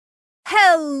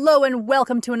Hello and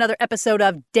welcome to another episode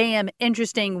of Damn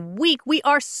Interesting Week. We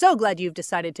are so glad you've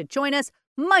decided to join us.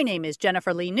 My name is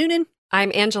Jennifer Lee Noonan. I'm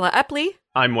Angela Epley.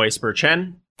 I'm Weisper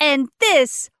Chen. And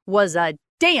this was a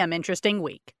damn interesting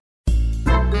week.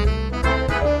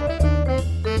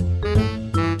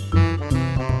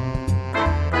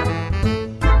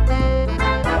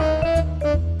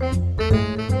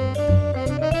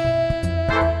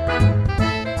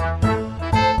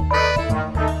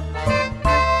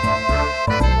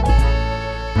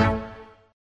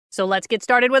 So let's get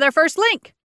started with our first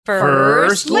link.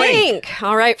 First link.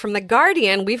 All right, from The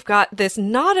Guardian, we've got this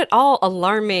not at all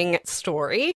alarming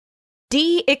story.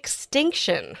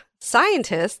 De-extinction.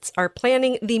 Scientists are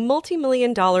planning the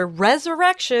multi-million-dollar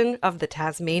resurrection of the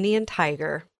Tasmanian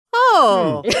tiger.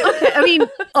 Oh, okay. I mean,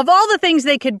 of all the things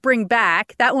they could bring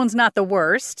back, that one's not the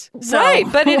worst. So. Right,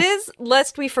 but it is,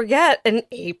 lest we forget, an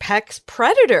apex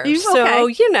predator. Okay.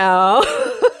 So,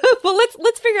 well,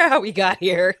 let's figure out how we got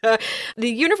here. The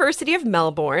University of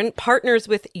Melbourne partners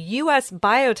with U.S.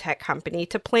 biotech company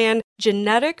to plan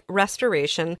genetic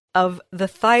restoration of the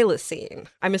thylacine.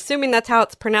 I'm assuming that's how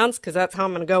it's pronounced because that's how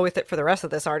I'm going to go with it for the rest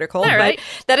of this article. All right.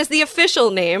 But that is the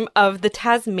official name of the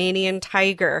Tasmanian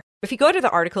tiger. If you go to the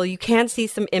article, you can see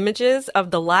some images of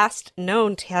the last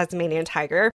known Tasmanian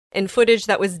tiger and footage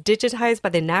that was digitized by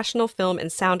the National Film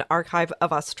and Sound Archive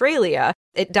of Australia.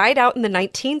 It died out in the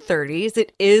 1930s.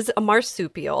 It is a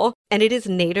marsupial, and it is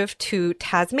native to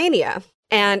Tasmania.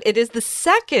 And it is the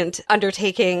second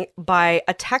undertaking by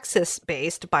a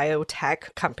Texas-based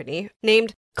biotech company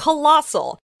named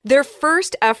Colossal. Their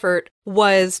first effort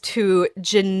was to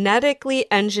genetically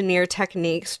engineer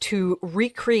techniques to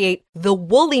recreate the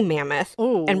woolly mammoth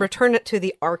and return it to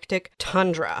the Arctic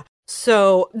tundra.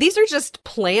 So these are just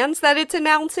plans that it's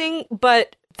announcing,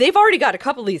 but they've already got a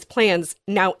couple of these plans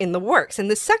now in the works.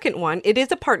 And the second one, it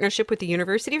is a partnership with the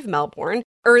University of Melbourne.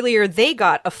 Earlier, they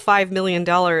got a $5 million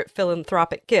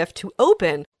philanthropic gift to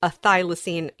open a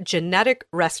thylacine genetic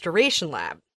restoration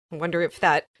lab. I wonder if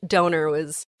that donor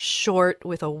was short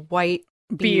with a white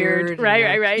beard.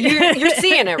 Right. You're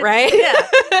seeing it, right?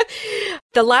 Yeah.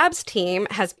 The lab's team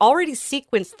has already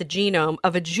sequenced the genome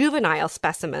of a juvenile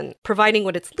specimen, providing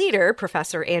what its leader,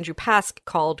 Professor Andrew Pask,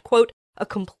 called, quote, a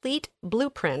complete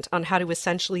blueprint on how to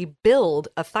essentially build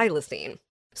a thylacine.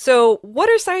 So what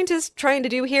are scientists trying to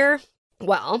do here?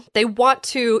 Well, they want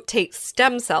to take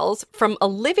stem cells from a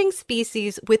living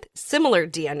species with similar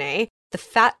DNA, the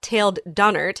fat-tailed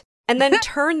dunnart, and then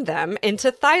turn them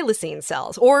into thylacine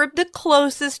cells, or the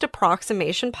closest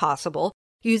approximation possible,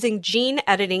 using gene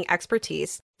editing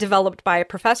expertise developed by a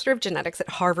professor of genetics at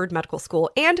Harvard Medical School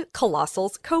and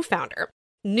Colossal's co-founder.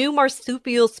 New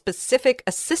marsupial-specific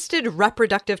assisted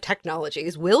reproductive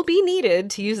technologies will be needed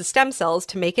to use the stem cells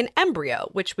to make an embryo,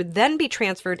 which would then be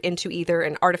transferred into either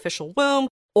an artificial womb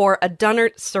or a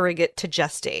dunnart surrogate to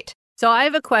gestate. So I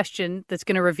have a question that's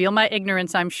going to reveal my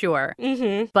ignorance, I'm sure.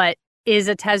 Mm-hmm. But is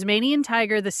a Tasmanian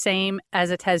tiger the same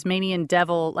as a Tasmanian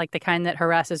devil, like the kind that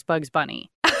harasses Bugs Bunny?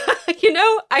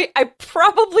 I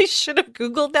probably should have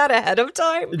Googled that ahead of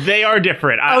time. They are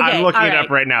different. I'm looking it up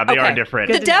right now. They are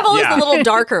different. The devil is a little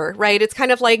darker, right? It's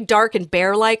kind of like dark and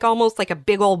bear-like, almost like a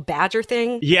big old badger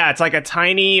thing. Yeah, it's like a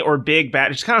tiny or big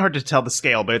badger. It's kind of hard to tell the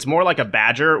scale, but it's more like a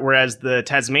badger, whereas the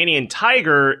Tasmanian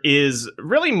tiger is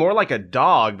really more like a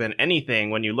dog than anything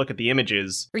when you look at the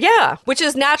images. Yeah, which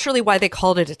is naturally why they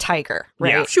called it a tiger,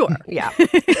 right? Yeah. Sure. Yeah.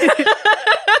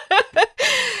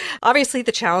 Obviously,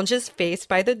 the challenges faced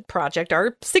by the project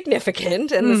are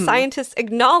significant, and the scientists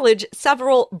acknowledge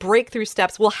several breakthrough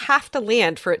steps will have to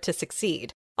land for it to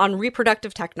succeed. On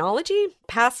reproductive technology,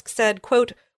 Pask said,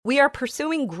 quote, we are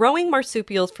pursuing growing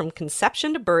marsupials from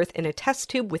conception to birth in a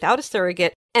test tube without a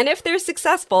surrogate, and if they're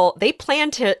successful, they plan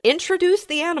to introduce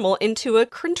the animal into a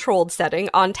controlled setting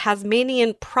on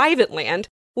Tasmanian private land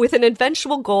with an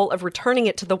eventual goal of returning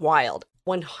it to the wild.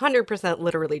 100%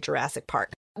 literally Jurassic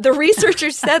Park. The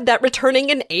researchers said that returning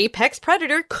an apex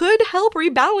predator could help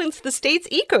rebalance the state's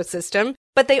ecosystem,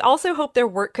 but they also hope their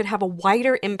work could have a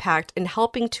wider impact in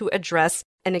helping to address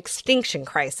an extinction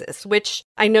crisis, which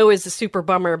I know is a super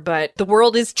bummer, but the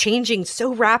world is changing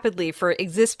so rapidly for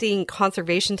existing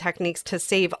conservation techniques to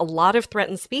save a lot of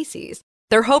threatened species.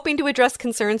 They're hoping to address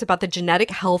concerns about the genetic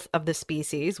health of the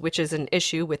species, which is an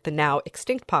issue with the now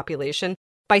extinct population,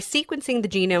 by sequencing the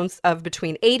genomes of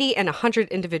between 80 and 100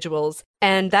 individuals,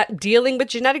 and that dealing with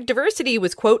genetic diversity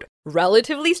was, quote,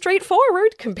 relatively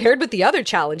straightforward compared with the other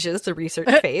challenges the research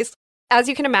faced. As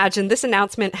you can imagine, this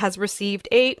announcement has received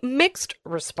a mixed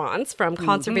response from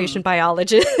conservation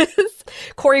biologists.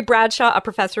 Corey Bradshaw, a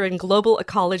professor in global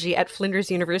ecology at Flinders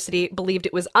University, believed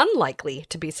it was unlikely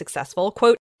to be successful.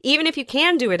 Quote, Even if you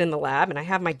can do it in the lab, and I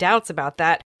have my doubts about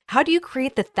that, how do you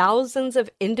create the thousands of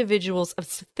individuals of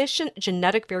sufficient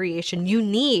genetic variation you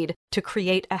need to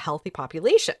create a healthy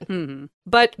population? Mm-hmm.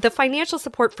 But the financial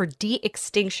support for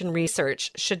de-extinction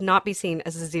research should not be seen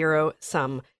as a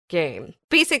zero-sum game.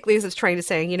 Basically, this is trying to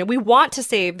say, we want to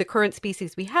save the current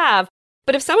species we have,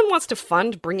 but if someone wants to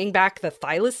fund bringing back the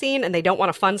thylacine and they don't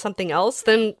want to fund something else,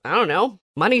 then, I don't know,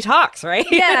 money talks, right?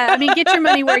 Yeah, I mean, get your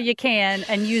money where you can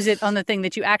and use it on the thing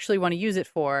that you actually want to use it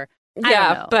for. I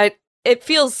don't know. But it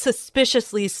feels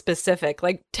suspiciously specific,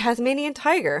 like Tasmanian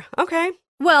tiger. Okay.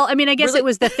 Well, I mean, I guess Really? it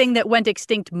was the thing that went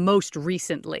extinct most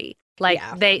recently. Like,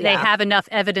 they have enough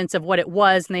evidence of what it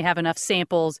was, and they have enough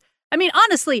samples. I mean,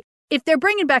 honestly, if they're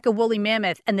bringing back a woolly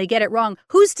mammoth and they get it wrong,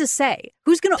 who's to say?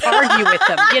 Who's going to argue with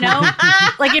them,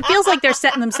 Like, it feels like they're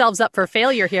setting themselves up for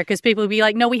failure here because people will be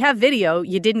like, no, we have video.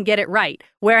 You didn't get it right.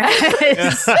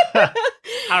 Whereas...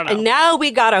 I don't know. And now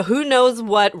we got a who knows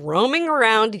what roaming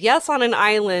around, yes, on an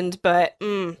island, but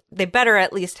they better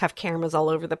at least have cameras all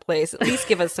over the place. At least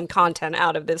give us some content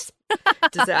out of this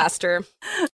disaster.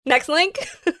 Next link.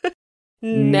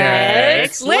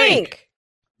 Next link.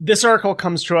 This article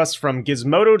comes to us from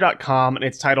Gizmodo.com, and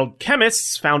it's titled,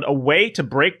 Chemists Found a Way to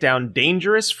Break Down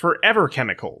Dangerous Forever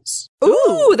Chemicals.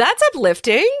 Ooh, that's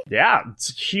uplifting. Yeah, it's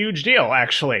a huge deal,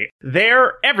 actually.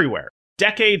 They're everywhere.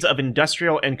 Decades of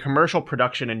industrial and commercial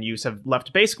production and use have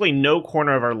left basically no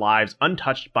corner of our lives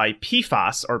untouched by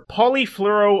PFAS, or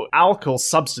polyfluoroalkyl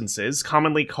substances,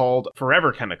 commonly called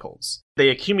forever chemicals. They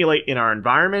accumulate in our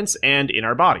environments and in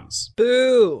our bodies.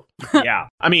 Boo. Yeah.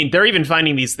 I mean, they're even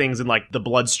finding these things in, like, the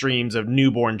bloodstreams of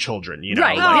newborn children,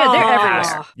 Right. Like, Yeah, they're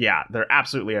everywhere. Yeah, they're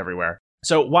absolutely everywhere.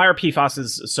 So why are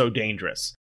PFAS so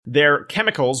dangerous? They're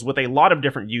chemicals with a lot of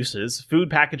different uses: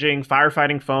 food packaging,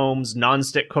 firefighting foams,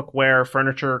 non-stick cookware,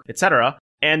 furniture, etc.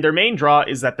 And their main draw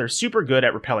is that they're super good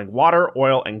at repelling water,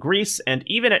 oil, and grease, and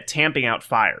even at tamping out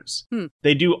fires.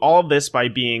 They do all of this by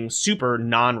being super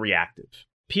non-reactive.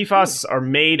 PFAS are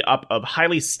made up of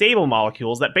highly stable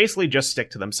molecules that basically just stick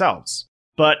to themselves.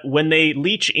 But when they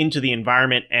leach into the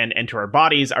environment and enter our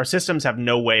bodies, our systems have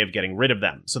no way of getting rid of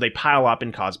them, so they pile up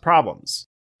and cause problems.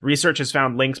 Research has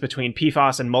found links between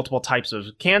PFAS and multiple types of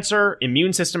cancer,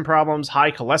 immune system problems,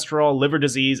 high cholesterol, liver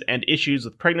disease, and issues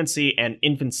with pregnancy and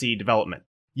infancy development.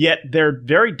 Yet they're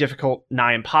very difficult,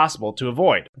 nigh impossible to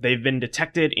avoid. They've been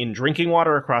detected in drinking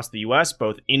water across the US,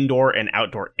 both indoor and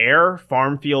outdoor air,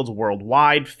 farm fields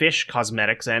worldwide, fish,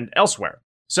 cosmetics, and elsewhere.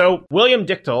 So, William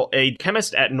Dichtel, a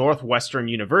chemist at Northwestern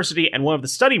University and one of the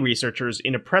study researchers,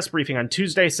 in a press briefing on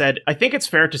Tuesday said, I think it's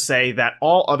fair to say that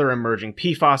all other emerging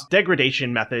PFAS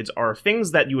degradation methods are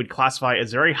things that you would classify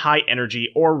as very high energy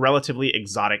or relatively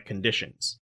exotic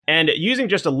conditions. And using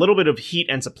just a little bit of heat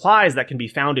and supplies that can be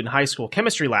found in high school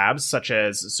chemistry labs, such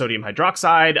as sodium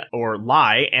hydroxide or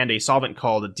lye and a solvent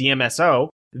called DMSO,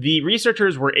 the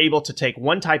researchers were able to take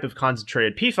one type of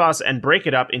concentrated PFAS and break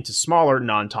it up into smaller,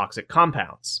 non-toxic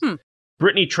compounds.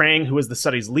 Brittany Trang, who was the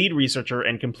study's lead researcher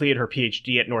and completed her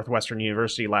PhD at Northwestern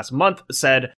University last month,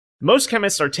 said, most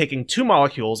chemists are taking two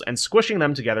molecules and squishing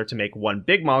them together to make one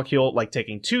big molecule, like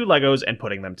taking two Legos and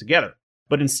putting them together.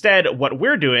 But instead, what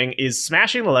we're doing is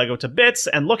smashing the Lego to bits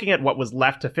and looking at what was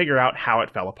left to figure out how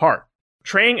it fell apart.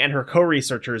 Trang and her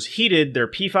co-researchers heated their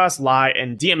PFAS, lye,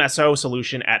 and DMSO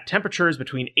solution at temperatures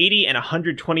between 80 and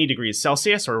 120 degrees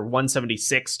Celsius, or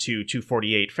 176 to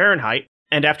 248 Fahrenheit,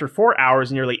 and after 4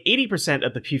 hours, nearly 80%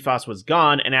 of the PFAS was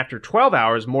gone, and after 12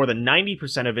 hours, more than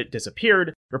 90% of it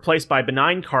disappeared, replaced by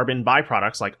benign carbon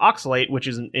byproducts like oxalate, which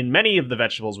is in many of the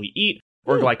vegetables we eat,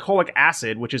 or glycolic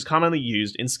acid, which is commonly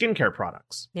used in skincare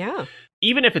products. Yeah.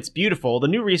 Even if it's beautiful, the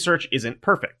new research isn't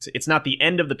perfect. It's not the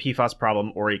end of the PFAS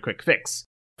problem or a quick fix.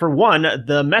 For one,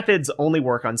 the methods only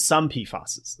work on some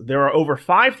PFASs. There are over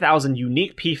 5,000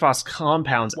 unique PFAS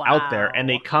compounds out there, and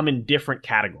they come in different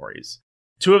categories.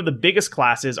 Two of the biggest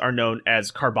classes are known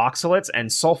as carboxylates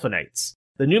and sulfonates.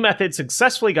 The new method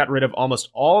successfully got rid of almost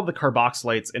all of the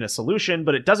carboxylates in a solution,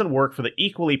 but it doesn't work for the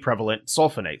equally prevalent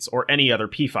sulfonates or any other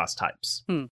PFAS types.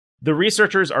 The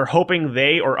researchers are hoping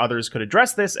they or others could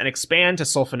address this and expand to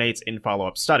sulfonates in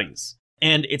follow-up studies.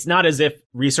 And it's not as if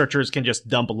researchers can just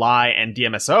dump lye and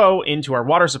DMSO into our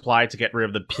water supply to get rid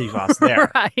of the PFAS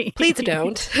there. Right. Please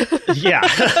don't. Yeah.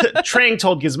 Trang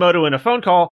told Gizmodo in a phone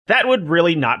call, that would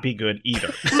really not be good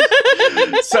either.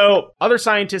 So, other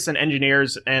scientists and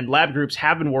engineers and lab groups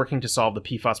have been working to solve the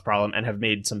PFAS problem and have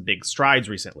made some big strides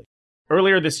recently.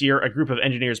 Earlier this year, a group of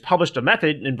engineers published a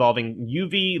method involving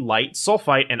UV light,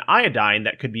 sulfite, and iodine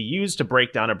that could be used to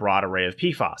break down a broad array of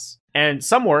PFAS. And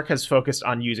some work has focused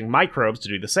on using microbes to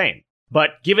do the same.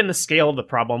 But given the scale of the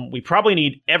problem, we probably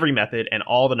need every method and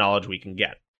all the knowledge we can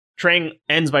get. Trang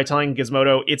ends by telling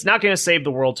Gizmodo it's not going to save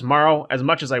the world tomorrow as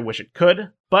much as I wish it could,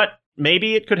 but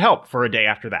maybe it could help for a day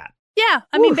after that. Yeah,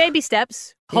 I mean, baby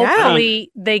steps.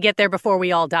 Hopefully they get there before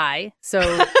we all die. So,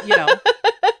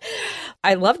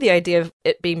 I love the idea of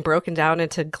it being broken down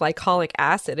into glycolic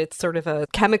acid. It's sort of a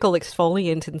chemical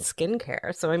exfoliant in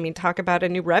skincare. So, I mean, talk about a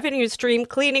new revenue stream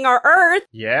cleaning our earth.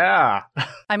 Yeah.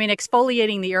 I mean,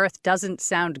 exfoliating the earth doesn't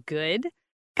sound good.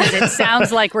 Because it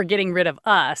sounds like we're getting rid of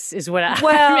us, is what I'm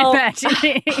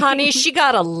imagining. Honey, she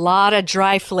got a lot of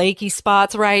dry, flaky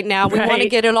spots right now. We want to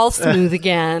get it all smooth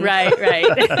again. Right.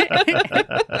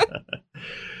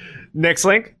 Next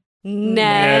link.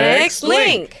 Next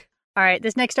link. All right,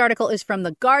 this next article is from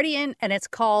The Guardian, and it's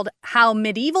called How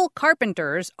Medieval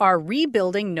Carpenters Are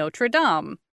Rebuilding Notre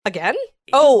Dame. Again?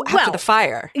 Oh, after the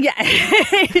fire. Yeah.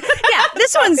 Yeah,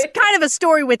 this one's kind of a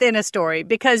story within a story,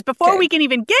 because before we can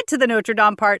even get to the Notre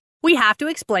Dame part, we have to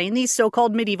explain these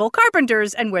so-called medieval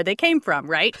carpenters and where they came from,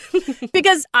 right?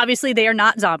 Because obviously they are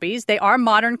not zombies. They are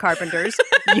modern carpenters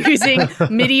using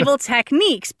medieval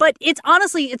techniques. But it's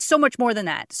so much more than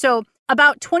that. So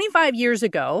about 25 years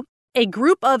ago, a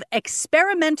group of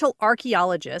experimental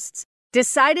archaeologists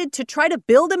decided to try to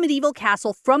build a medieval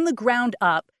castle from the ground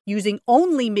up using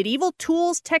only medieval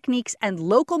tools, techniques, and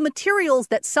local materials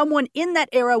that someone in that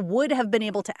era would have been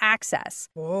able to access.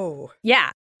 Whoa. Yeah.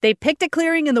 They picked a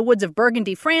clearing in the woods of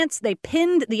Burgundy, France. They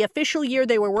pinned the official year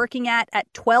they were working at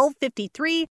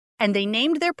 1253, and they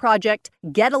named their project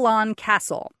Guédelon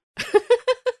Castle.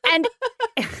 And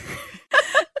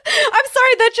I'm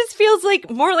sorry, that just feels like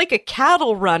more like a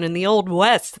cattle run in the Old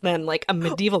West than like a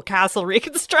medieval castle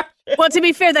reconstruction. Well, to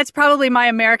be fair, that's probably my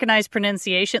Americanized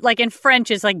pronunciation. Like in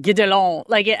French, it's like Guédelon.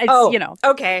 Like it's,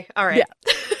 Okay, all right.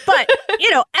 Yeah. But,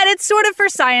 and it's sort of for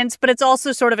science, but it's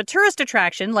also sort of a tourist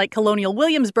attraction like Colonial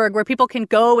Williamsburg where people can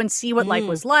go and see what life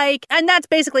was like. And that's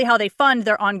basically how they fund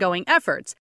their ongoing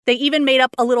efforts. They even made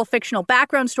up a little fictional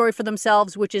background story for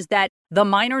themselves, which is that the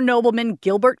minor nobleman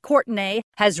Gilbert Courtenay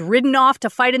has ridden off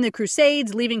to fight in the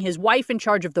Crusades, leaving his wife in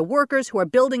charge of the workers who are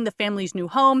building the family's new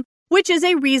home, which is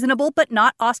a reasonable but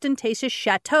not ostentatious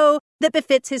chateau that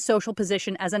befits his social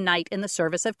position as a knight in the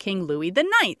service of King Louis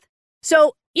IX.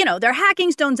 So, they're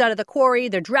hacking stones out of the quarry,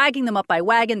 they're dragging them up by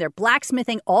wagon, they're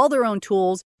blacksmithing all their own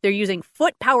tools, they're using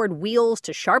foot-powered wheels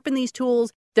to sharpen these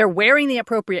tools, they're wearing the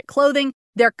appropriate clothing,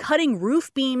 they're cutting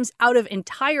roof beams out of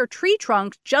entire tree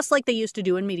trunks just like they used to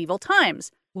do in medieval times.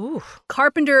 Oof.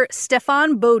 Carpenter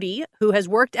Stéphane Baudy, who has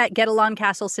worked at Guédelon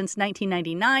Castle since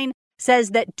 1999,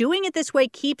 says that doing it this way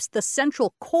keeps the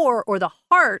central core or the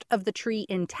heart of the tree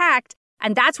intact,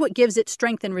 and that's what gives it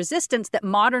strength and resistance that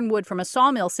modern wood from a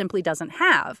sawmill simply doesn't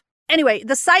have. Anyway,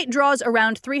 the site draws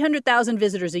around 300,000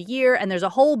 visitors a year, and there's a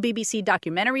whole BBC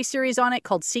documentary series on it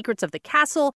called Secrets of the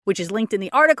Castle, which is linked in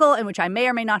the article and which I may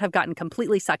or may not have gotten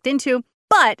completely sucked into.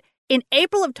 But in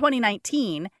April of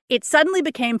 2019, it suddenly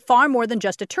became far more than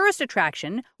just a tourist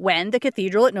attraction when the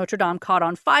cathedral at Notre Dame caught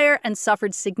on fire and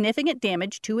suffered significant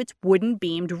damage to its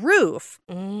wooden-beamed roof.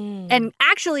 And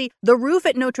actually, the roof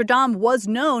at Notre Dame was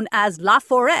known as La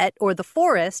Forêt, or the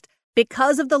forest,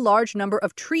 because of the large number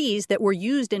of trees that were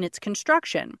used in its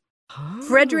construction.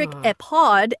 Frederick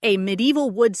Epaud, a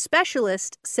medieval wood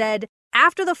specialist, said,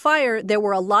 after the fire, there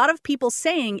were a lot of people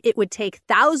saying it would take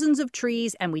thousands of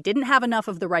trees and we didn't have enough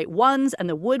of the right ones and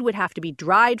the wood would have to be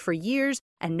dried for years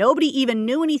and nobody even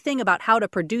knew anything about how to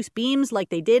produce beams like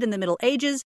they did in the Middle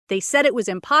Ages. They said it was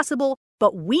impossible,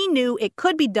 but we knew it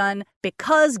could be done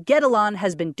because Guédelon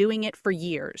has been doing it for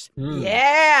years.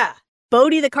 Yeah!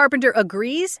 Baudy the carpenter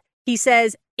agrees. He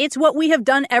says, it's what we have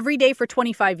done every day for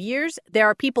 25 years. There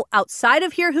are people outside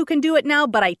of here who can do it now,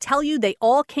 but I tell you, they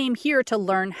all came here to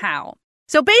learn how.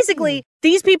 So basically,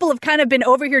 these people have kind of been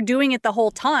over here doing it the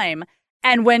whole time.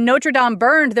 And when Notre Dame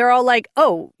burned, they're all like,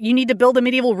 oh, you need to build a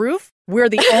medieval roof? We're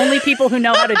the only people who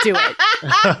know how to do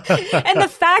it. And the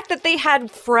fact that they had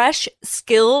fresh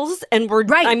skills and were,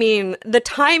 I mean, the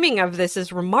timing of this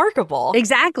is remarkable.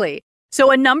 Exactly. So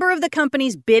a number of the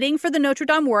companies bidding for the Notre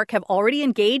Dame work have already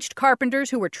engaged carpenters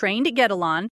who were trained at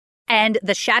Guédelon, and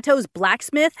the chateau's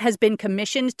blacksmith has been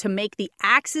commissioned to make the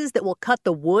axes that will cut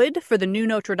the wood for the new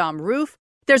Notre Dame roof.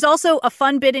 There's also a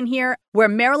fun bit in here where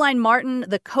Marilyn Martin,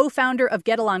 the co-founder of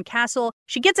Guédelon Castle,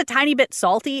 she gets a tiny bit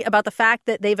salty about the fact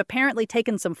that they've apparently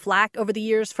taken some flack over the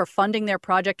years for funding their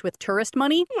project with tourist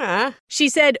money. She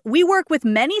said, we work with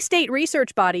many state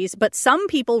research bodies, but some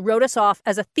people wrote us off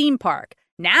as a theme park.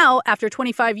 Now, after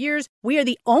 25 years, we are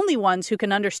the only ones who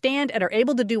can understand and are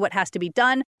able to do what has to be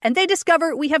done, and they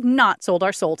discover we have not sold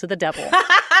our soul to the devil.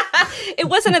 It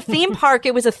wasn't a theme park,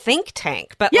 it was a think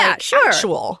tank, but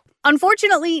actual.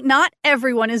 Unfortunately, not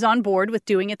everyone is on board with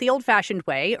doing it the old-fashioned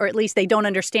way, or at least they don't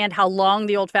understand how long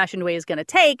the old-fashioned way is going to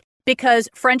take, because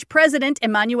French President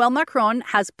Emmanuel Macron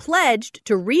has pledged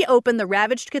to reopen the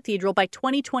ravaged cathedral by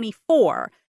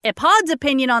 2024. EHPAD's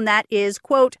opinion on that is,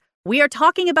 quote, "We are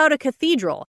talking about a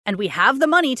cathedral, and we have the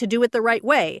money to do it the right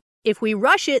way. If we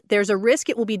rush it, there's a risk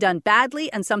it will be done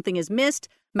badly and something is missed.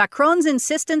 Macron's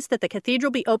insistence that the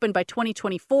cathedral be opened by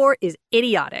 2024 is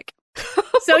idiotic."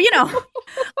 So,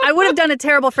 I would have done a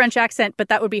terrible French accent, but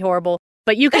that would be horrible.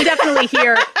 But you can definitely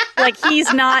hear,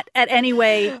 he's not at any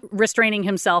way restraining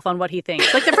himself on what he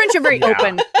thinks. The French are very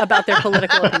open about their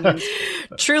political opinions.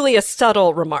 Truly a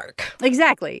subtle remark.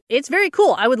 Exactly. It's very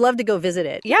cool. I would love to go visit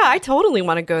it. Yeah, I totally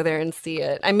want to go there and see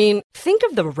it. I mean, think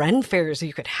of the Ren fairs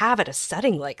you could have at a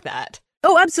setting like that.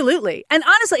 Oh, absolutely. And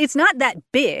honestly, it's not that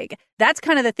big. That's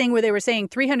kind of the thing where they were saying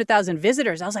 300,000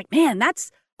 visitors. I was like, man,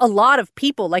 that's a lot of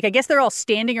people. I guess they're all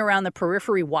standing around the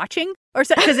periphery watching or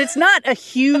so, because it's not a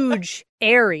huge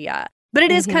area, but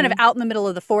it is kind of out in the middle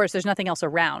of the forest. There's nothing else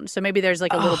around. So maybe there's a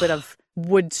little bit of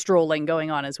wood strolling going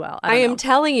on as well. I am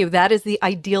telling you, that is the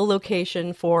ideal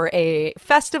location for a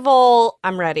festival.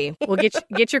 I'm ready. Well,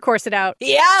 get your corset out.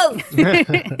 Yes.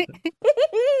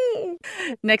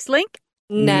 Next link.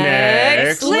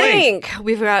 Next link.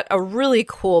 We've got a really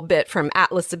cool bit from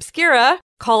Atlas Obscura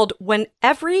called "When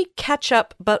Every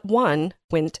Ketchup But One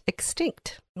Went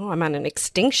Extinct." Oh, I'm on an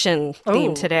extinction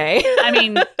theme today. I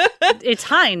mean, it's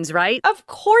Heinz, right? Of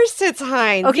course it's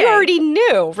Heinz. Okay. You already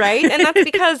knew, right? And that's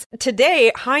because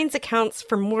today, Heinz accounts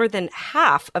for more than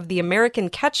half of the American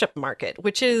ketchup market,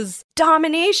 which is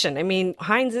domination. I mean,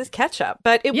 Heinz is ketchup,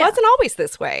 but it wasn't always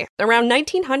this way. Around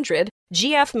 1900,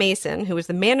 G.F. Mason, who was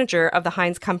the manager of the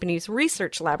Heinz Company's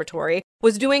research laboratory,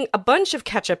 was doing a bunch of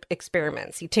ketchup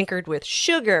experiments. He tinkered with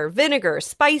sugar, vinegar,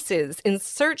 spices in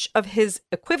search of his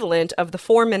equivalent of the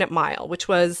 4-minute mile, which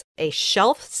was a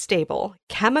shelf-stable,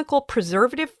 chemical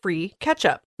preservative-free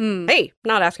ketchup. Hey,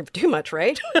 not asking for too much,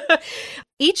 right?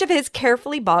 Each of his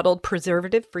carefully bottled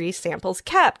preservative-free samples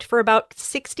kept for about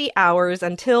 60 hours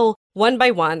until, one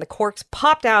by one, the corks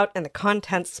popped out and the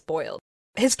contents spoiled.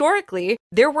 Historically,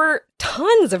 there were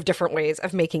tons of different ways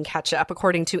of making ketchup,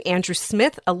 according to Andrew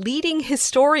Smith, a leading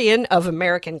historian of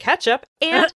American ketchup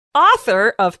and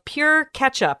author of Pure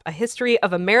Ketchup, A History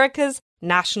of America's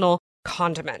National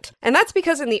Condiment. And that's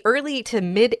because in the early to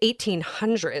mid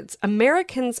 1800s,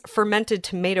 Americans fermented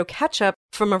tomato ketchup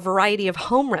from a variety of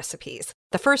home recipes.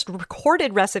 The first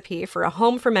recorded recipe for a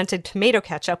home fermented tomato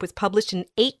ketchup was published in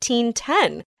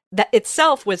 1810. That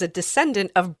itself was a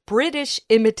descendant of British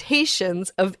imitations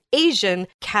of Asian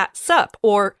catsup,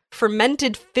 or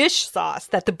fermented fish sauce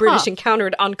that the British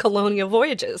encountered on colonial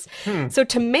voyages. So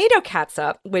tomato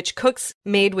catsup, which cooks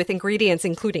made with ingredients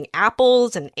including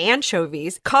apples and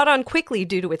anchovies, caught on quickly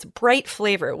due to its bright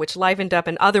flavor, which livened up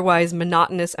an otherwise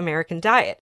monotonous American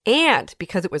diet. And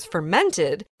because it was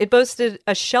fermented, it boasted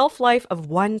a shelf life of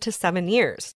 1 to 7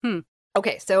 years.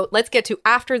 Okay, so let's get to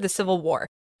after the Civil War.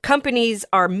 Companies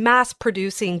are mass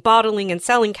producing, bottling, and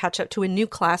selling ketchup to a new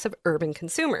class of urban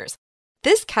consumers.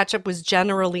 This ketchup was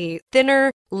generally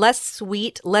thinner, less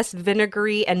sweet, less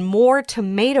vinegary, and more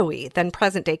tomatoey than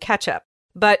present-day ketchup.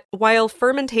 But while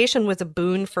fermentation was a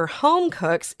boon for home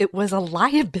cooks, it was a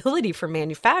liability for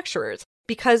manufacturers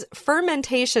because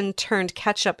fermentation turned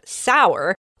ketchup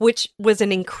sour, which was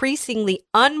an increasingly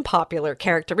unpopular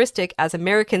characteristic as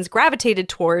Americans gravitated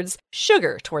towards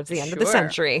sugar towards the end of the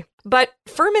century. But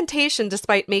fermentation,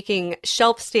 despite making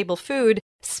shelf-stable food,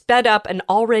 sped up an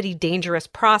already dangerous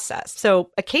process. So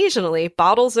occasionally,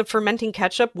 bottles of fermenting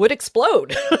ketchup would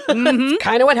explode. That's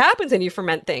kind of what happens when you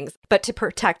ferment things. But to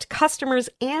protect customers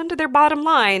and their bottom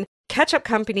line, ketchup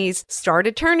companies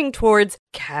started turning towards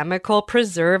chemical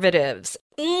preservatives.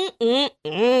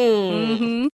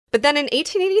 But then in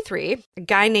 1883, a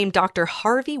guy named Dr.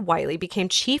 Harvey Wiley became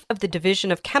chief of the Division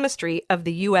of Chemistry of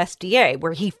the USDA,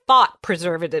 where he fought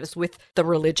preservatives with the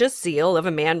religious zeal of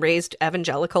a man raised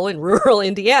evangelical in rural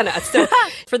Indiana. So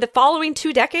for the following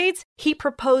 2 decades, he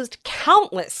proposed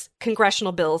countless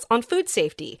congressional bills on food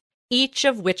safety, each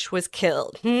of which was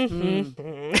killed. But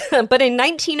in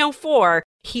 1904,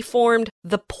 he formed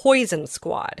the Poison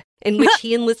Squad, in which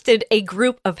he enlisted a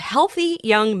group of healthy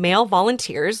young male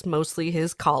volunteers, mostly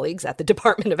his colleagues at the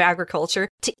Department of Agriculture,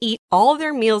 to eat all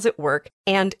their meals at work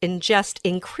and ingest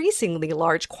increasingly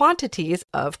large quantities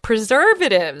of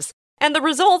preservatives. And the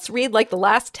results read like the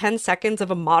last 10 seconds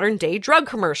of a modern-day drug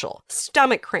commercial.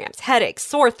 Stomach cramps, headaches,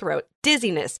 sore throat,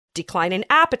 dizziness, decline in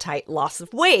appetite, loss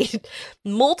of weight.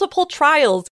 Multiple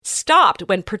trials stopped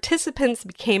when participants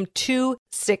became too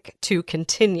sick to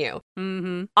continue.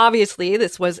 Obviously,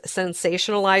 this was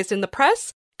sensationalized in the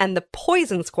press, and the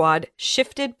Poison Squad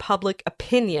shifted public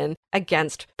opinion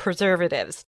against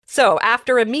preservatives. So,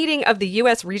 after a meeting of the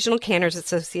U.S. Regional Canners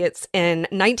Associates in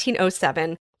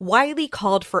 1907, Wiley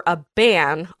called for a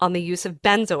ban on the use of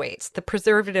benzoates, the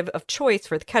preservative of choice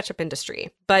for the ketchup industry.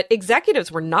 But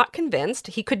executives were not convinced.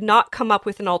 He could not come up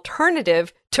with an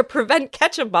alternative to prevent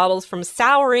ketchup bottles from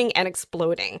souring and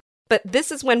exploding. But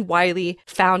this is when Wiley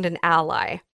found an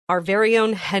ally, our very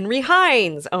own Henry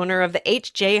Heinz, owner of the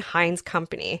H.J. Heinz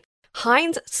Company.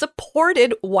 Heinz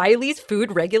supported Wiley's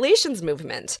food regulations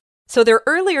movement. So their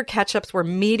earlier ketchups were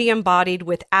medium-bodied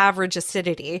with average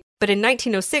acidity, but in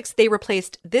 1906, they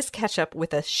replaced this ketchup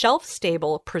with a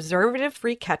shelf-stable,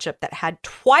 preservative-free ketchup that had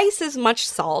twice as much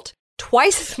salt,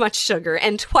 twice as much sugar,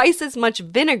 and twice as much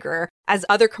vinegar as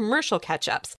other commercial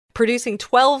ketchups, producing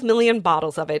 12 million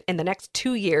bottles of it in the next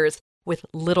 2 years with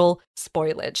little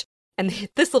spoilage. And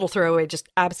this little throwaway just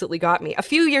absolutely got me. A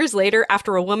few years later,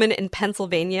 after a woman in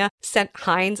Pennsylvania sent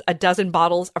Heinz a dozen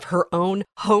bottles of her own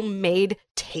homemade,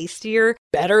 tastier,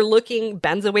 better-looking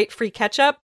benzoate-free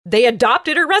ketchup, they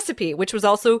adopted her recipe, which was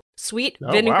also sweet,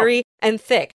 vinegary, and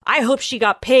thick. I hope she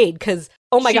got paid because,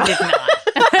 oh my God. She did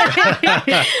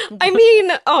not. I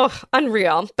mean,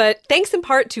 unreal. But thanks in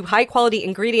part to high-quality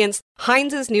ingredients,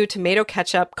 Heinz's new tomato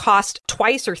ketchup cost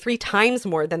twice or 3 times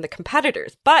more than the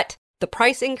competitors. But the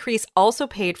price increase also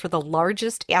paid for the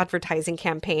largest advertising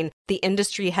campaign the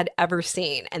industry had ever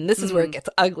seen. And this is where it gets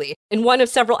ugly. In one of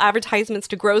several advertisements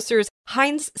to grocers,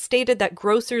 Heinz stated that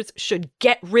grocers should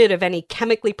get rid of any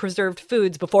chemically preserved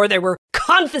foods before they were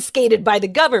confiscated by the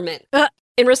government.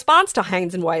 In response to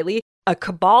Heinz and Wiley, a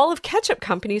cabal of ketchup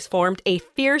companies formed a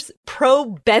fierce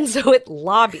pro-benzoate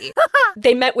lobby.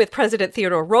 They met with President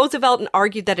Theodore Roosevelt and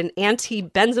argued that an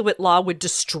anti-benzoate law would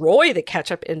destroy the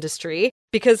ketchup industry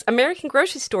because American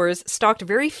grocery stores stocked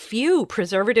very few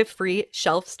preservative-free,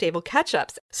 shelf-stable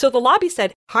ketchups. So the lobby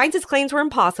said Heinz's claims were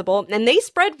impossible, and they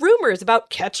spread rumors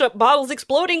about ketchup bottles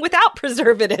exploding without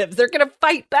preservatives. They're going to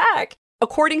fight back.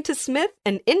 According to Smith,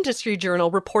 an industry journal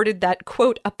reported that,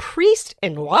 quote, a priest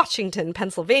in Washington,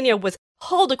 Pennsylvania was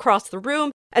hauled across the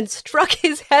room and struck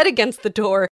his head against the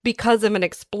door because of an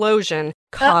explosion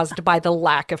caused by the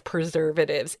lack of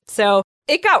preservatives. So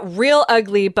it got real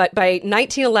ugly, but by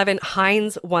 1911,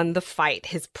 Heinz won the fight.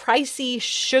 His pricey,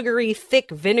 sugary, thick,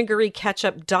 vinegary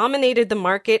ketchup dominated the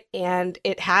market, and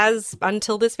it has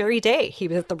until this very day. He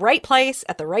was at the right place,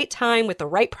 at the right time, with the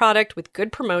right product, with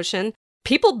good promotion.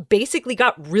 People basically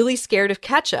got really scared of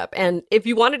ketchup, and if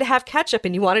you wanted to have ketchup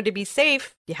and you wanted to be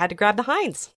safe, you had to grab the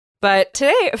Heinz. But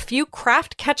today, a few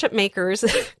craft ketchup makers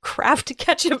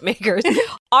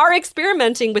are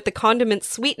experimenting with the condiment's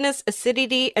sweetness,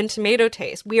 acidity, and tomato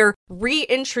taste. We are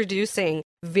reintroducing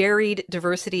varied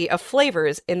diversity of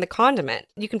flavors in the condiment.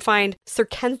 You can find Sir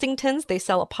Kensington's. They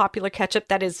sell a popular ketchup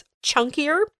that is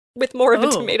chunkier, with more of a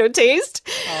tomato taste.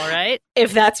 All right.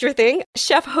 If that's your thing.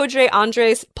 Chef Jose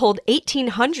Andres pulled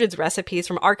 1800s recipes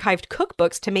from archived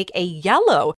cookbooks to make a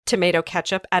yellow tomato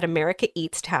ketchup at America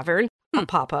Eats Tavern, a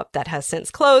pop-up that has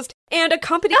since closed. And a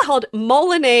company called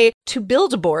Molinet to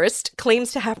Bildborst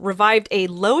claims to have revived a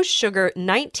low-sugar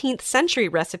 19th century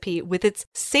recipe with its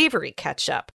savory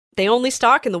ketchup. They only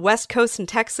stock in the West Coast and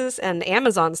Texas, and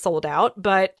Amazon sold out,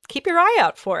 but keep your eye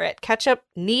out for it. Ketchup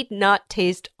need not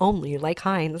taste only like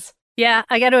Heinz. Yeah,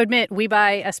 I got to admit, we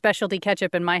buy a specialty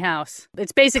ketchup in my house.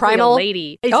 It's basically Primal? a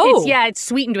lady. It's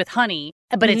sweetened with honey,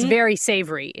 but it's very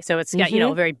savory. So it's got,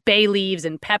 very bay leaves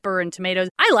and pepper and tomatoes.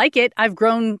 I like it. I've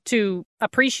grown to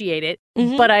appreciate it,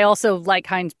 but I also like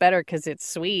Heinz better because it's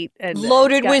sweet and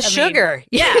loaded with sugar.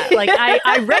 Yeah, like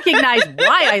I recognize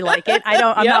why I like it.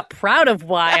 I'm not proud of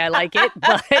why I like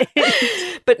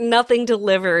it, but nothing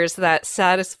delivers that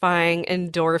satisfying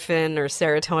endorphin or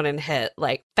serotonin hit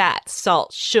like fat,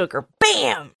 salt, sugar.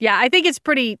 Bam! Yeah, I think it's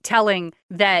pretty telling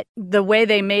that the way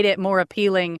they made it more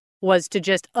appealing was to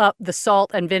just up the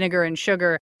salt and vinegar and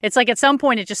sugar. It's like at some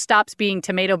point it just stops being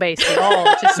tomato-based at all.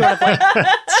 It's just sort of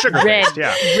like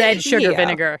red sugar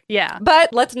vinegar. Yeah.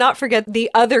 But let's not forget the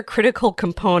other critical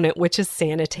component, which is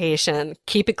sanitation.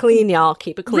 Keep it clean, y'all.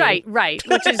 Keep it clean. Right.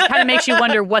 Which is kind of makes you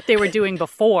wonder what they were doing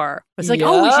before. It's like, we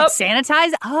should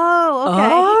sanitize? Oh, okay.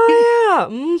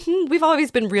 Oh, yeah. We've always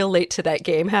been real late to that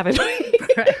game, haven't we?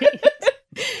 Right.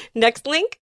 Next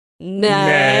link?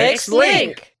 Next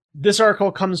link. This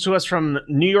article comes to us from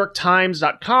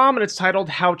NewYorkTimes.com, and it's titled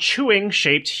How Chewing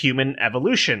Shaped Human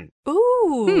Evolution.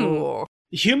 Ooh.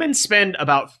 Humans spend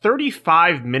about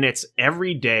 35 minutes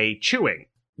every day chewing.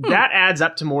 That adds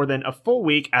up to more than a full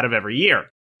week out of every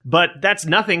year. But that's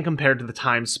nothing compared to the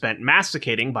time spent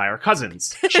masticating by our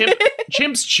cousins.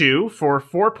 Chimps chew for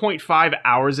 4.5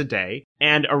 hours a day,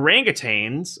 and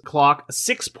orangutans clock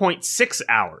 6.6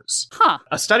 hours. Huh.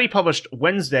 A study published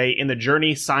Wednesday in the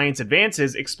journey Science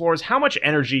Advances explores how much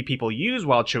energy people use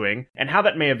while chewing, and how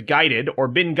that may have guided or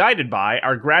been guided by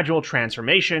our gradual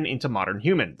transformation into modern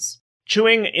humans.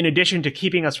 Chewing, in addition to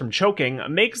keeping us from choking,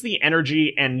 makes the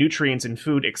energy and nutrients in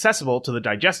food accessible to the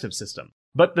digestive system.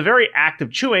 But the very act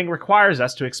of chewing requires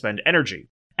us to expend energy.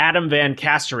 Adam Van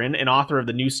Kasteren, an author of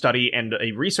the new study and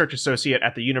a research associate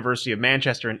at the University of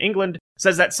Manchester in England,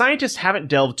 says that scientists haven't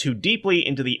delved too deeply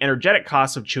into the energetic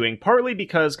costs of chewing, partly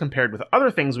because, compared with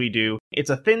other things we do, it's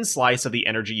a thin slice of the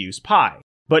energy use pie.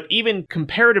 But even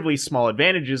comparatively small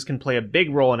advantages can play a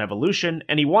big role in evolution,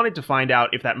 and he wanted to find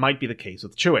out if that might be the case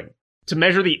with chewing. To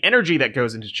measure the energy that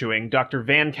goes into chewing, Dr.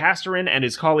 Van Kasteren and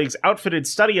his colleagues outfitted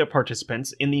study of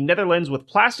participants in the Netherlands with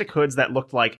plastic hoods that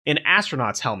looked like an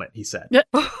astronaut's helmet, he said.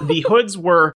 The hoods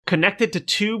were connected to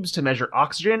tubes to measure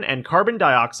oxygen and carbon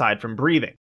dioxide from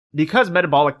breathing. Because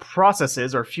metabolic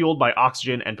processes are fueled by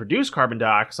oxygen and produce carbon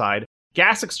dioxide,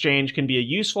 gas exchange can be a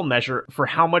useful measure for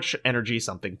how much energy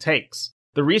something takes.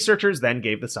 The researchers then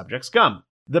gave the subjects gum.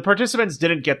 The participants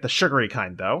didn't get the sugary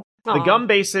kind, though. Aww. The gum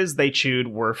bases they chewed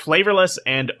were flavorless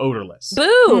and odorless.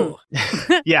 Boo!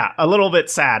 Yeah, a little bit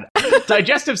sad.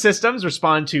 Digestive systems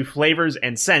respond to flavors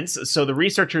and scents, so the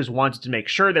researchers wanted to make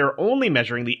sure they were only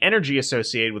measuring the energy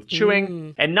associated with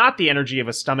chewing and not the energy of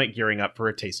a stomach gearing up for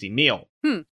a tasty meal.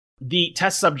 The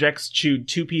test subjects chewed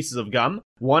 2 pieces of gum,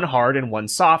 one hard and one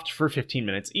soft, for 15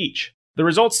 minutes each. The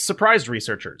results surprised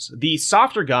researchers. The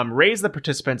softer gum raised the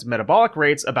participants' metabolic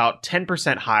rates about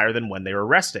 10% higher than when they were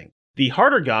resting. The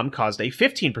harder gum caused a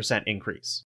 15%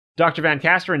 increase. Dr. Van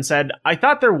Kasteren said, "I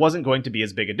thought there wasn't going to be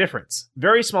as big a difference.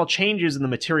 Very small changes in the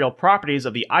material properties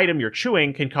of the item you're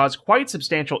chewing can cause quite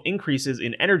substantial increases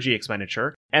in energy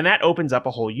expenditure, and that opens up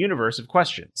a whole universe of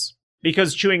questions.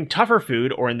 Because chewing tougher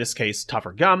food, or in this case,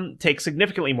 tougher gum, takes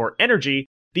significantly more energy,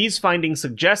 these findings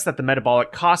suggest that the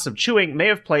metabolic costs of chewing may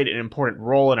have played an important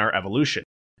role in our evolution.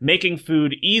 Making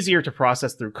food easier to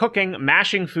process through cooking,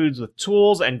 mashing foods with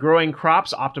tools, and growing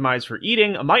crops optimized for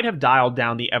eating might have dialed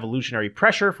down the evolutionary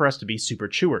pressure for us to be super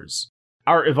chewers.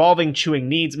 Our evolving chewing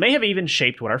needs may have even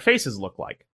shaped what our faces look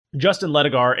like." Justin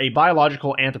Ledigar, a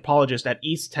biological anthropologist at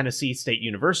East Tennessee State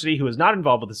University who is not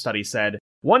involved with the study, said,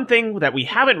 "One thing that we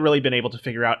haven't really been able to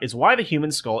figure out is why the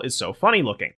human skull is so funny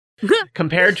looking.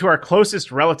 Compared to our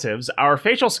closest relatives, our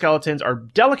facial skeletons are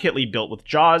delicately built with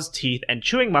jaws, teeth, and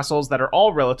chewing muscles that are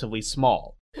all relatively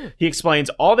small." He explains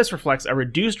all this reflects a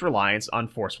reduced reliance on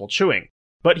forceful chewing.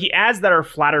 But he adds that our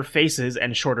flatter faces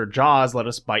and shorter jaws let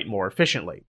us bite more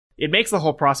efficiently. It makes the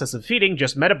whole process of feeding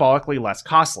just metabolically less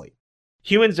costly.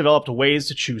 Humans developed ways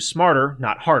to chew smarter,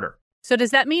 not harder. So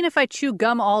does that mean if I chew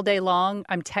gum all day long,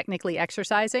 I'm technically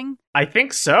exercising? I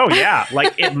think so, yeah.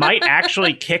 Like, it might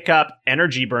actually kick up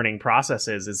energy-burning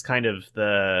processes is kind of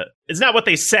the... It's not what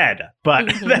they said, but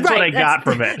that's right, what I got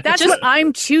from it. That's what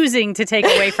I'm choosing to take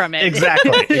away from it.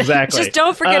 Exactly. Just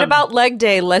don't forget about leg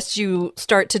day, lest you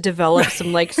start to develop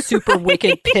some, like, super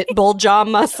wicked pit bull jaw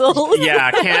muscles.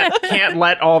 Yeah, can't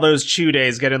let all those chew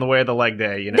days get in the way of the leg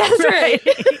day, you know? That's right.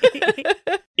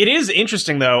 It is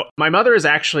interesting, though. My mother is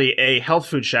actually a health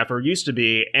food chef, or used to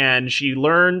be, and she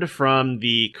learned from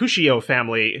the Kushio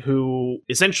family, who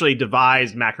essentially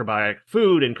devised macrobiotic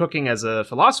food and cooking as a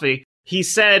philosophy. He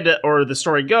said, or the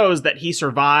story goes, that he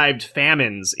survived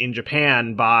famines in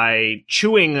Japan by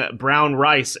chewing brown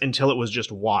rice until it was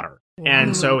just water.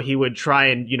 And so he would try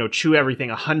and, chew everything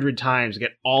 100 times to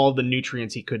get all the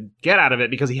nutrients he could get out of it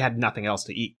because he had nothing else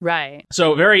to eat. Right.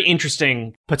 So very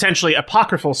interesting, potentially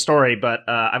apocryphal story, but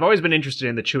I've always been interested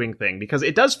in the chewing thing because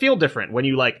it does feel different when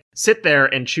you sit there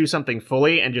and chew something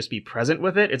fully and just be present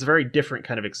with it. It's a very different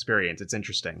kind of experience. It's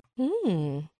interesting.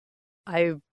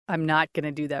 I'm not going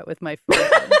to do that with my food.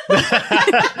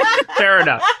 Fair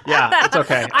enough. Yeah, it's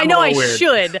okay. I know I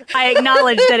should. I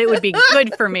acknowledge that it would be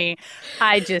good for me.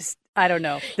 I don't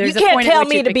know. There's you can't tell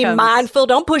me to be mindful.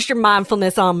 Don't push your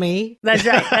mindfulness on me. That's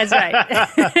right.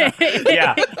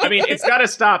 Yeah. I mean, it's got to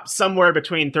stop somewhere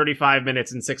between 35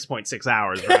 minutes and 6.6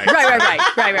 hours, right?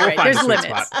 Right. We'll There's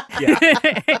limits.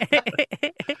 Yeah.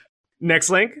 Next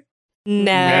link.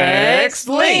 Next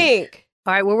link.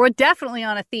 All right, well, we're definitely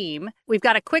on a theme. We've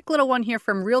got a quick little one here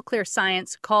from Real Clear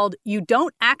Science called "You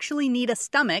Don't Actually Need a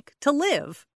Stomach to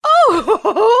Live."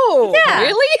 Oh, yeah.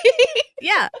 Really?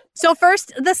 Yeah. So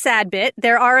first, the sad bit.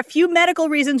 There are a few medical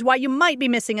reasons why you might be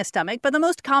missing a stomach, but the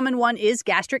most common one is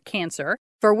gastric cancer,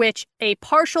 for which a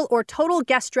partial or total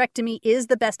gastrectomy is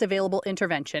the best available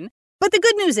intervention. But the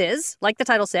good news is, like the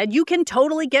title said, you can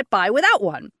totally get by without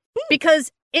one. Because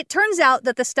it turns out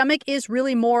that the stomach is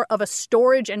really more of a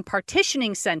storage and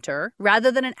partitioning center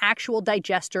rather than an actual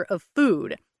digester of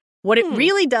food. What it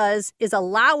really does is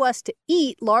allow us to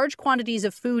eat large quantities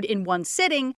of food in one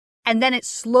sitting, and then it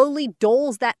slowly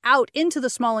doles that out into the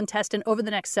small intestine over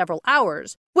the next several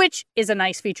hours, which is a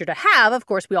nice feature to have. Of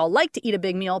course, we all like to eat a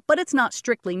big meal, but it's not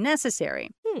strictly necessary.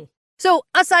 So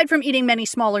aside from eating many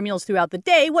smaller meals throughout the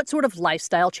day, what sort of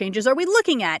lifestyle changes are we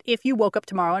looking at if you woke up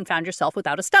tomorrow and found yourself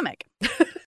without a stomach?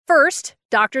 First,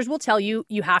 doctors will tell you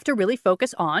you have to really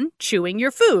focus on chewing your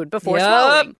food before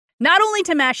swallowing. Not only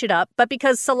to mash it up, but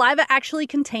because saliva actually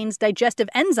contains digestive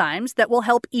enzymes that will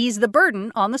help ease the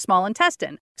burden on the small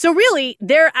intestine. So really,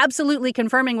 they're absolutely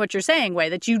confirming what you're saying, Wei,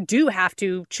 that you do have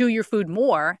to chew your food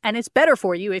more, and it's better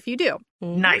for you if you do.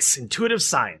 Nice, intuitive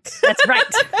science. That's right.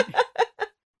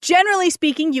 Generally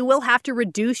speaking, you will have to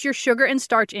reduce your sugar and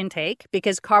starch intake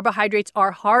because carbohydrates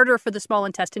are harder for the small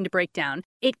intestine to break down.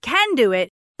 It can do it,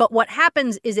 but what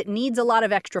happens is it needs a lot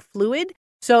of extra fluid.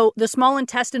 So the small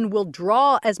intestine will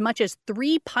draw as much as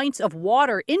 3 pints of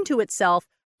water into itself,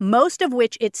 most of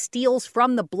which it steals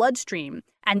from the bloodstream.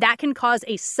 And that can cause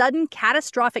a sudden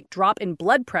catastrophic drop in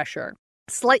blood pressure.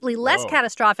 Slightly less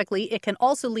catastrophically, it can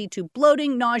also lead to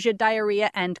bloating, nausea,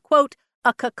 diarrhea, and, quote,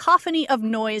 a cacophony of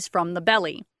noise from the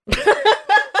belly.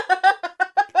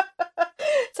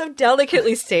 So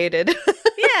delicately stated.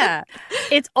 Yeah.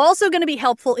 It's also going to be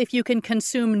helpful if you can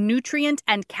consume nutrient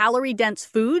and calorie-dense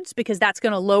foods because that's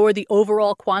going to lower the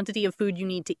overall quantity of food you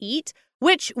need to eat,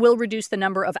 which will reduce the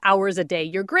number of hours a day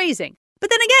you're grazing. But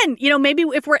then again, maybe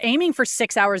if we're aiming for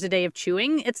 6 hours a day of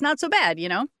chewing, it's not so bad,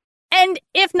 And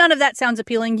if none of that sounds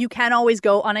appealing, you can always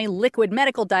go on a liquid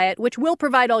medical diet, which will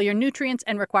provide all your nutrients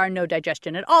and require no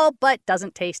digestion at all, but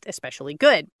doesn't taste especially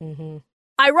good.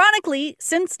 Ironically,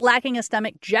 since lacking a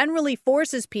stomach generally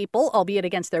forces people, albeit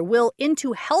against their will,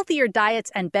 into healthier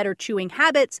diets and better chewing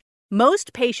habits,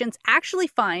 most patients actually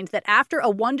find that after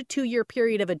a 1 to 2 year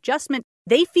period of adjustment,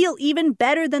 they feel even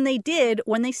better than they did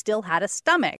when they still had a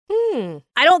stomach.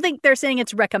 I don't think they're saying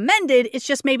it's recommended. It's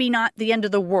just maybe not the end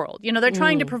of the world. They're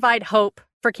trying to provide hope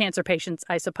for cancer patients,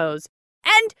 I suppose.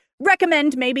 And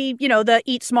recommend maybe, the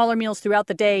eat smaller meals throughout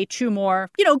the day, chew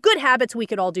more, good habits we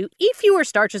could all do. Eat fewer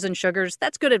starches and sugars.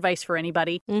 That's good advice for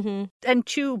anybody. And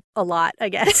chew a lot, I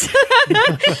guess.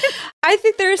 I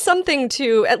think there is something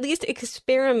to at least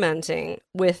experimenting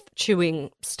with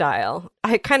chewing style.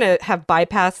 I kind of have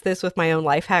bypassed this with my own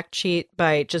life hack cheat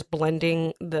by just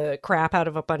blending the crap out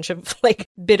of a bunch of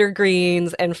bitter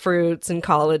greens and fruits and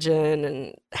collagen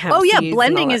and hemp seeds. Oh yeah,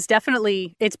 blending is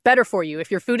definitely, it's better for you. If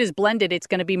your food is blended, it's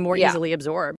going to be more easily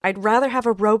absorbed. I'd rather have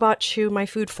a robot chew my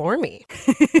food for me.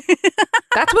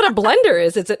 That's what a blender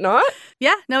is it not?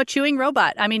 Yeah, no, chewing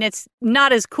robot. I mean, it's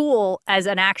not as cool as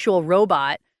an actual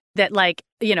robot that like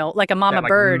a mama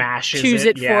bird chews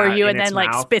it for you and then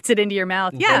mouth. Spits it into your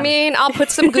mouth. Yeah. I mean, I'll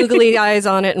put some googly eyes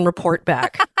on it and report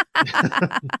back.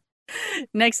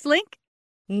 Next link.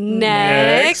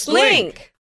 Next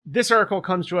link. This article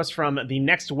comes to us from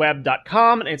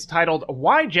thenextweb.com, and it's titled,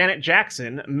 Why Janet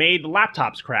Jackson Made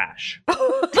Laptops Crash.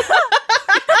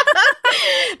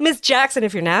 Miss Jackson,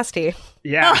 if you're nasty.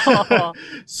 Yeah. Oh.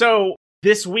 So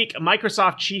this week,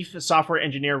 Microsoft Chief Software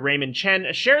Engineer Raymond Chen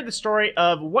shared the story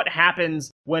of what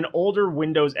happens when older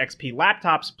Windows XP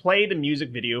laptops play the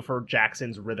music video for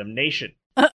Jackson's Rhythm Nation.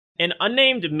 An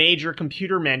unnamed major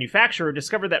computer manufacturer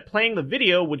discovered that playing the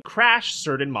video would crash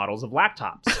certain models of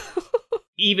laptops.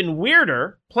 Even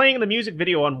weirder, playing the music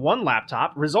video on one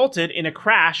laptop resulted in a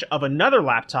crash of another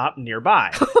laptop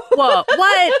nearby. Whoa,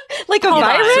 what? Like a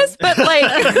virus? But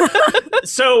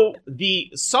So the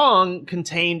song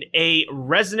contained a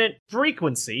resonant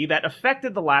frequency that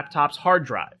affected the laptop's hard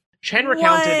drive. Chen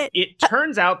recounted, it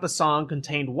turns out the song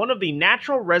contained one of the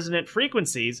natural resonant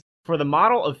frequencies for the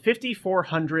model of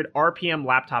 5400 RPM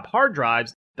laptop hard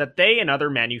drives that they and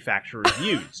other manufacturers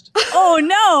used. Oh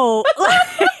no!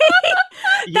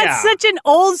 That's such an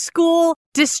old school,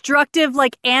 destructive,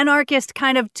 anarchist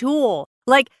kind of tool.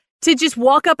 To just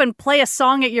walk up and play a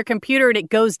song at your computer and it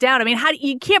goes down. I mean,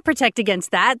 you can't protect against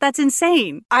that. That's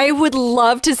insane. I would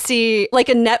love to see a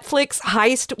Netflix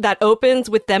heist that opens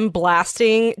with them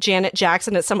blasting Janet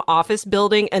Jackson at some office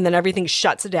building and then everything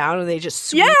shuts down and they just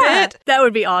sweep it. That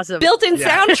would be awesome. Built-in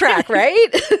soundtrack, right?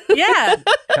 Yeah.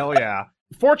 Hell yeah.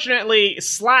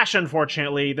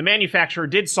 Fortunately/unfortunately, the manufacturer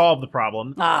did solve the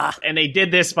problem. And they did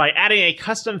this by adding a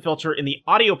custom filter in the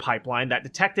audio pipeline that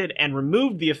detected and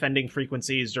removed the offending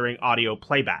frequencies during audio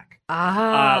playback.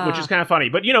 Which is kind of funny.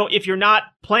 But, if you're not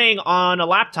playing on a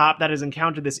laptop that has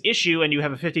encountered this issue and you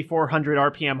have a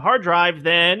 5400 RPM hard drive,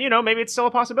 then, maybe it's still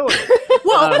a possibility.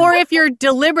 Well, or if you're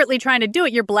deliberately trying to do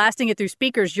it, you're blasting it through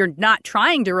speakers. You're not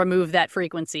trying to remove that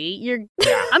frequency.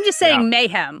 I'm just saying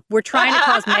mayhem. We're trying to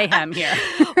cause mayhem here.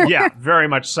 Yeah, very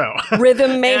much so.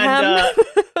 Rhythm mayhem. And,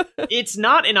 it's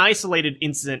not an isolated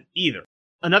incident either.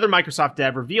 Another Microsoft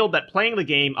dev revealed that playing the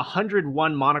game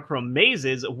 101 Monochrome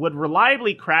Mazes would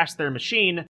reliably crash their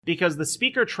machine because the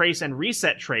speaker trace and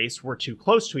reset trace were too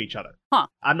close to each other. Huh.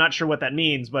 I'm not sure what that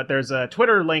means, but there's a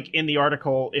Twitter link in the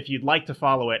article if you'd like to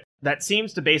follow it that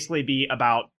seems to basically be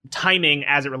about timing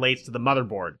as it relates to the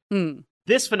motherboard.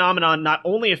 This phenomenon not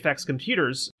only affects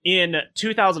computers. In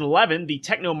 2011, the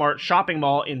Technomart shopping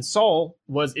mall in Seoul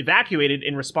was evacuated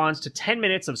in response to 10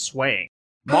 minutes of swaying.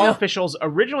 Mall officials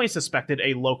originally suspected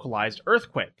a localized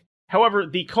earthquake. However,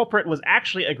 the culprit was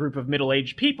actually a group of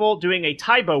middle-aged people doing a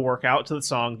Taibo workout to the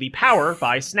song The Power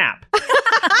by Snap.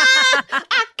 I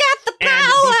got the power! And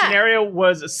the scenario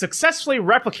was successfully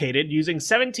replicated using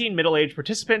 17 middle-aged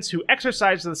participants who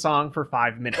exercised the song for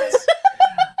 5 minutes.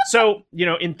 So,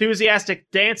 enthusiastic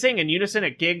dancing in unison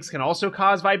at gigs can also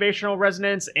cause vibrational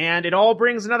resonance, and it all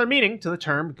brings another meaning to the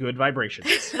term good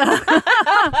vibrations.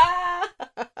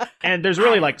 And there's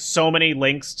really so many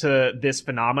links to this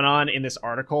phenomenon in this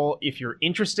article if you're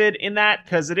interested in that,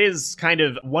 because it is kind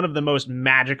of one of the most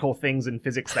magical things in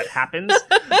physics that happens. This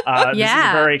is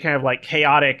a very kind of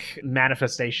chaotic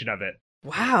manifestation of it.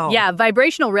 Wow. Yeah,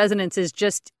 vibrational resonance is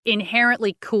just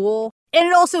inherently cool. And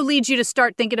it also leads you to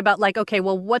start thinking about okay,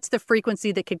 well, what's the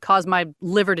frequency that could cause my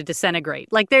liver to disintegrate?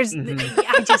 There's,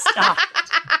 I just,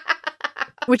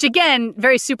 which again,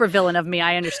 very supervillain of me,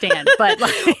 I understand, but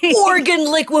organ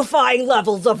liquefying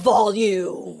levels of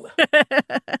volume.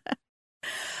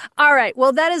 All right,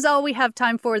 well, that is all we have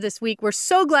time for this week. We're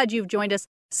so glad you've joined us.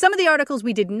 Some of the articles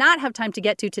we did not have time to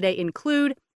get to today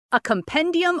include a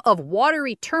compendium of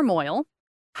watery turmoil,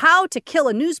 how to kill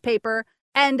a newspaper,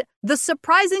 and the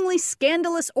surprisingly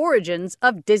scandalous origins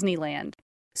of Disneyland.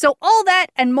 So all that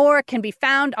and more can be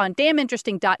found on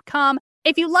damninteresting.com.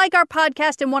 If you like our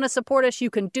podcast and want to support us, you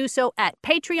can do so at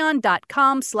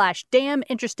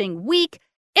patreon.com/damninterestingweek.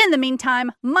 In the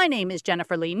meantime, my name is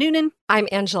Jennifer Lee Noonan. I'm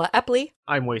Angela Epley.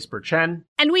 I'm Waisper Chen.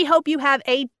 And we hope you have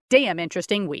a damn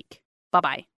interesting week.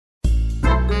 Bye-bye.